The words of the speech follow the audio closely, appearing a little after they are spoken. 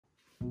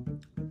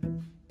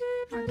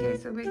Okay,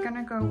 so we're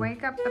gonna go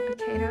wake up the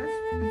potatoes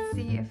and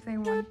see if they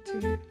want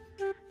to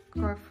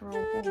go for a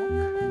walk.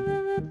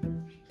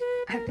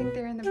 I think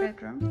they're in the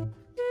bedroom.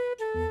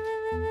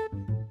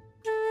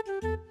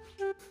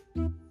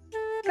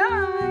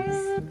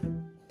 Guys!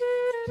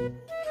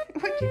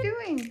 What you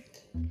doing?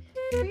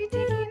 Are you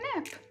taking a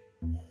nap?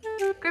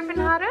 Griffin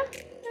and Haru?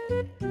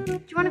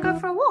 Do you want to go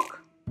for a walk?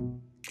 Who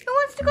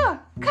wants to go?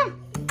 Come!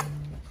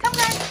 Come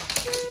guys!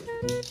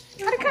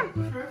 Haru, come!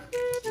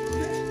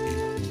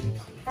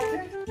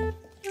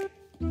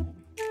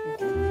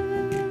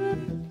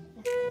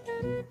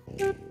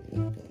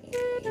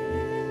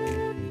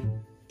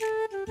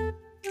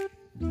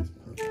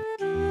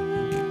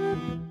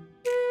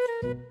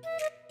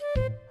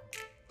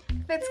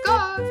 Let's go!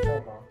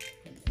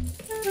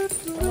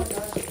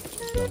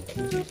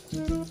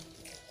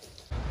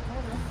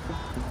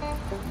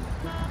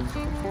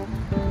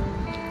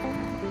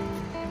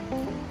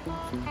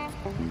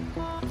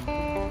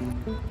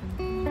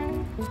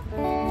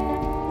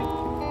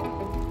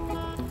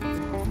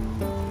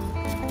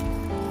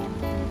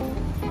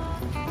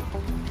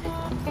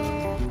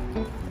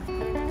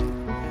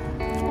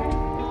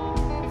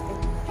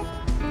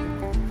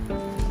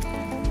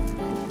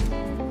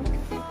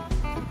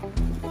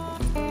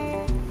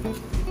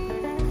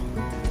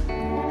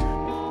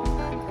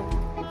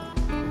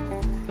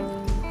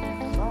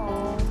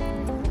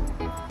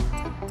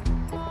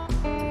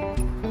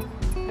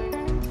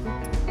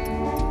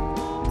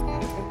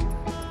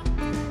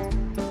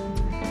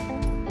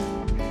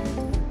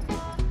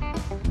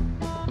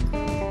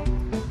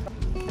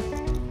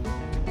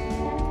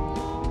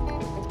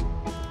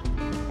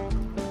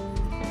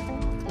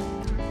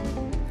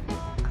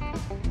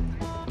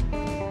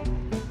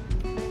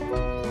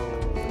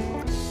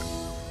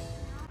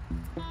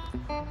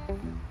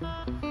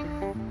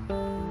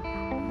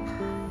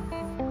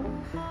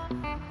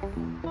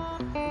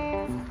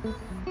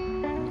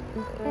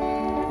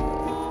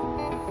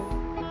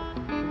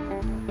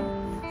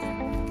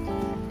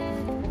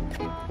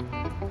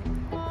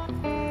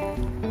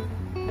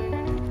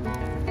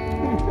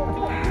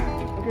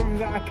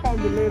 I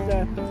can't believe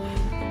that.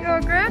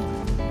 Yo, Griff?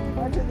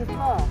 Look at the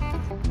car.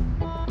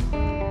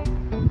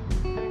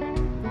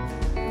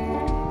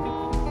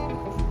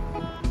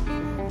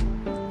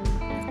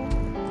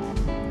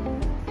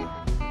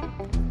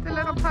 The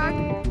little pug.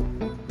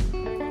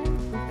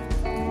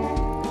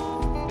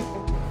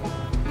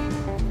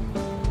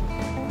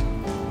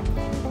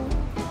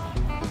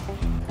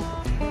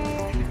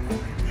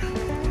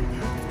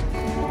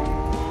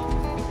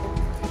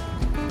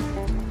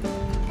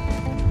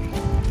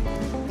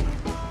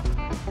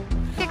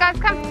 Guys,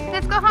 come,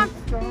 let's go home.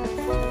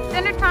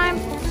 Dinner time.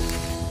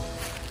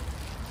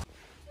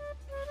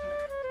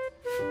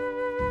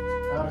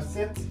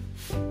 Sit.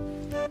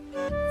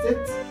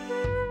 Sit.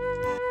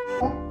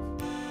 Oh.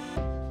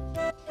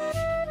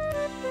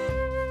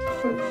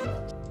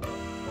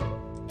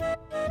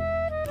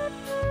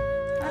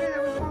 Sorry,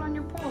 that was all on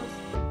your paws.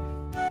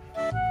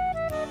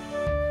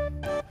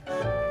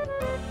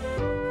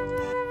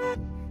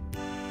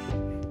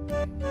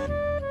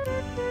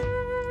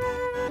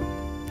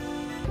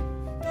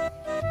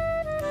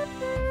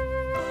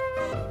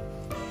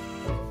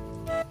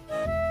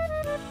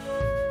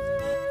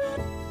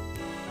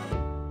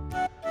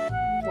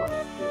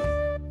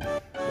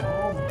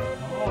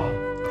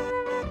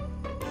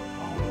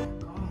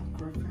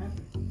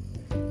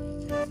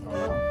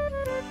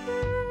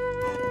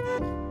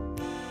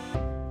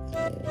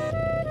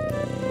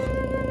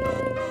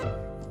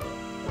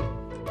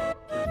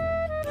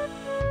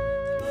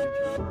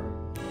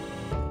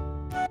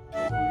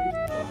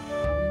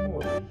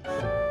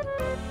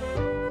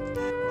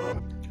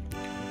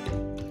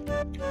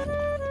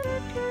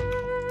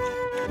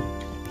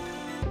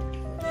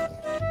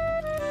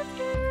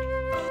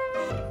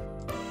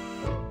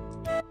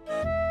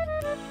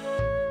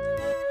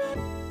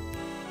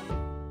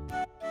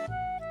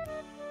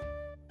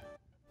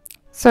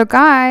 So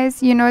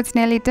guys, you know it's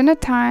nearly dinner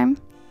time.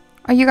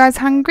 Are you guys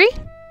hungry?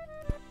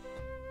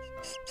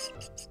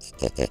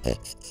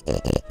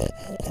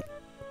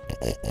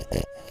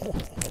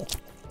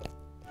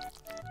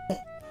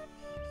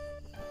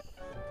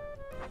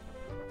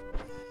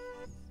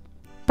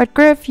 But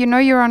Griff, you know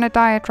you're on a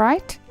diet,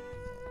 right?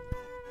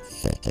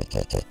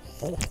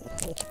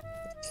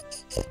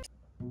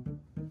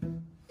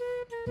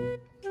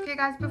 Okay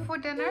guys, before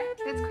dinner,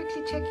 let's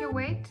quickly check your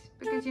weight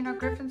because you know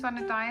Griffin's on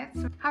a diet.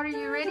 So how are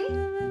you ready?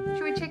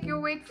 Should we check your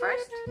weight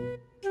first? There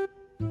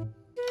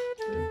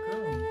you go.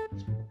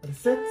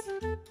 Sit.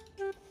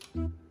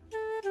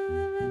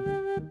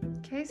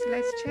 Okay, so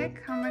let's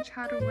check how much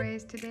Haru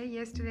weighs today.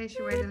 Yesterday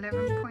she weighed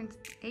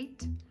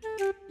 11.8.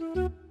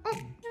 Oh!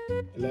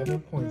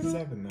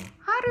 11.7 now.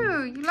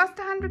 Haru, you lost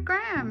 100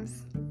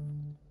 grams.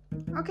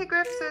 Okay,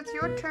 Griff, so it's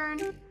your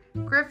turn.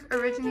 Griff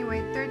originally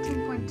weighed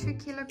 13.2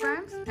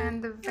 kilograms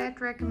and the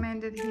vet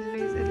recommended he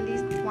lose at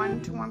least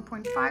 1 to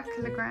 1.5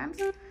 kilograms.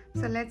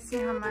 So let's see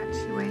how much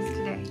he weighs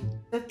today.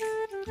 Sit.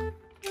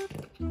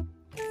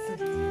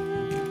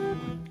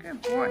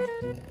 Good boy.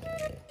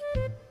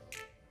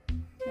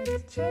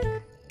 Let's check.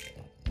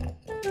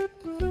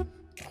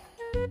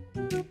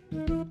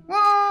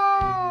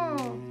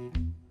 Whoa!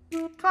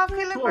 12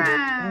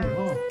 kilograms.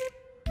 Oh.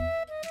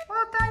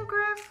 Well done,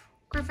 Griff.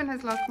 Griffin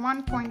has lost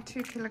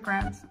 1.2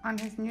 kilograms on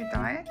his new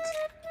diet.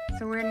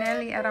 So we're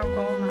nearly at our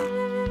goal now.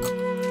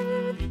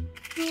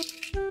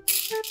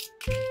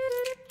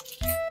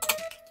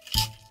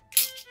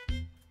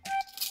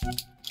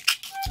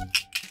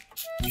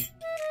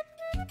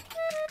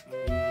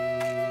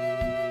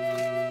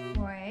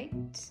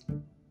 Wait.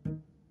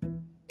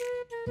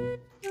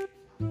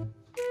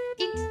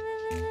 Eat.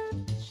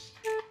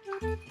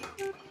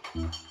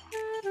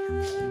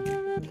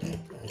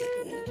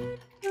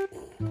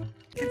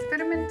 It's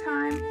vitamin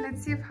time.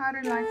 Let's see if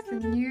Haru likes the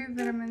new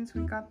vitamins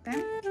we got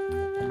them.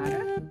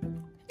 Haru?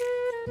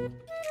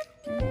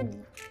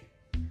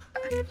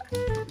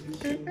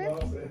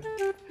 Ooh.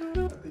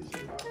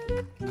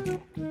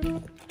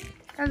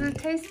 Is it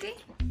tasty?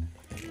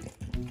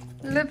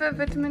 Liver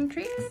vitamin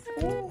treats?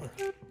 Ooh.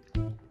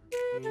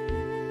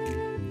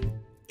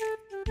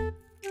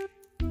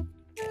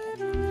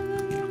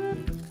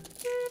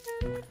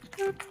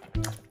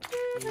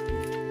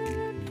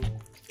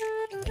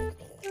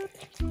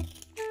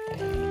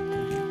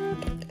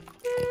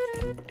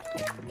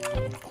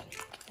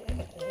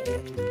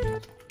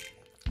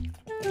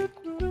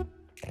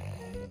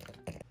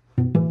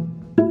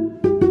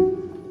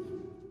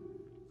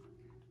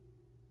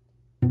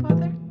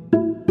 Father?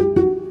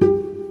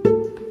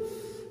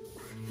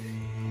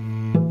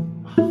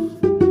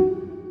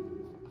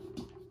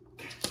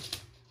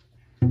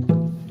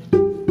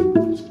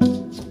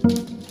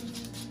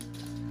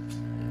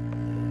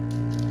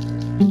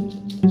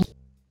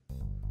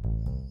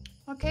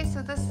 Okay,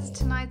 so this is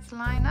tonight's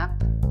lineup,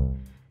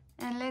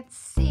 and let's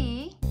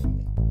see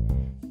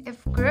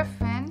if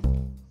Griffin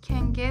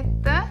can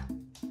get the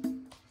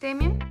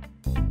Damien?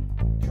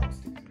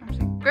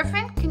 Drumstick.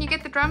 Griffin, can you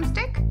get the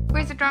drumstick?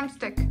 Where's the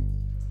drumstick?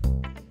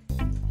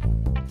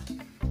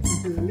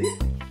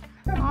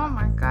 Oh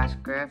my gosh,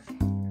 Griff.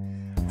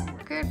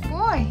 Good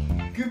boy.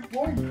 Good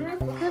boy, Griff.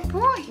 Good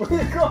boy. Where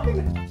are you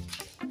going?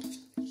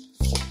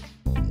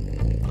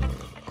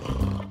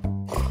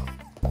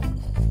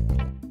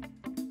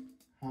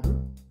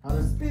 How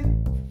to spin.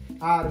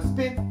 How to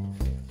spin.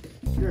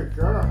 Good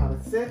girl. How to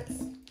sit.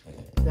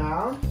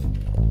 Down.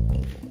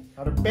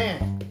 How to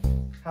bend.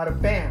 How to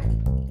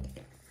bend.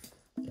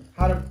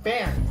 How to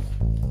bend.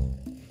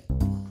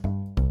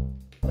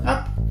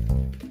 Up.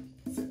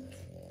 Sit.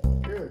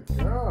 Good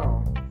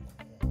girl.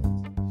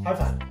 High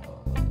five.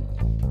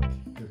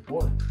 Good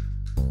boy.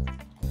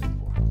 Good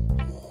boy.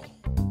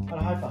 How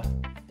to high five.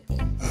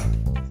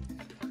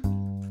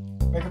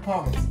 Make a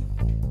promise.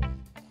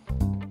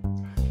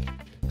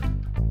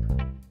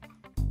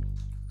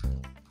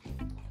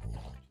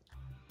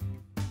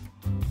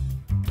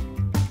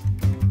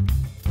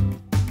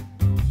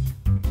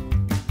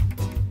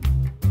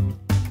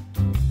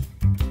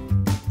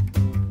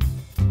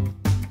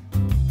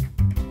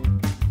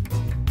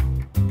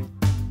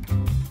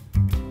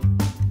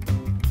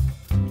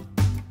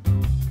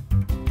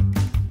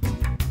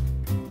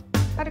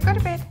 Gotta go to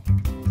bed.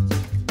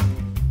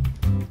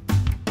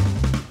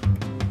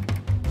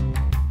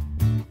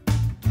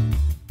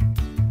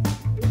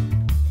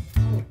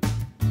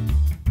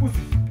 What's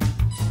this?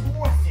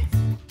 What's this?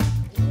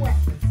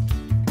 What's this?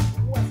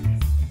 What's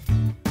this?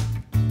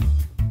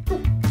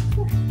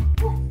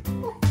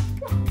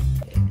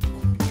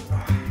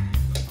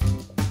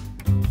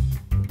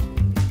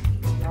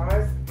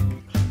 Guys.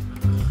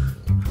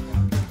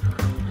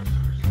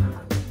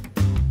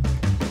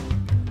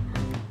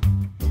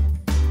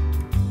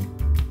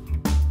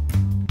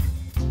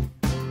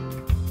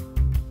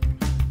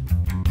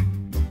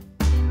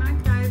 Good night,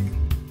 guys.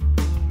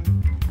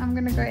 I'm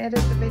gonna go edit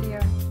the video.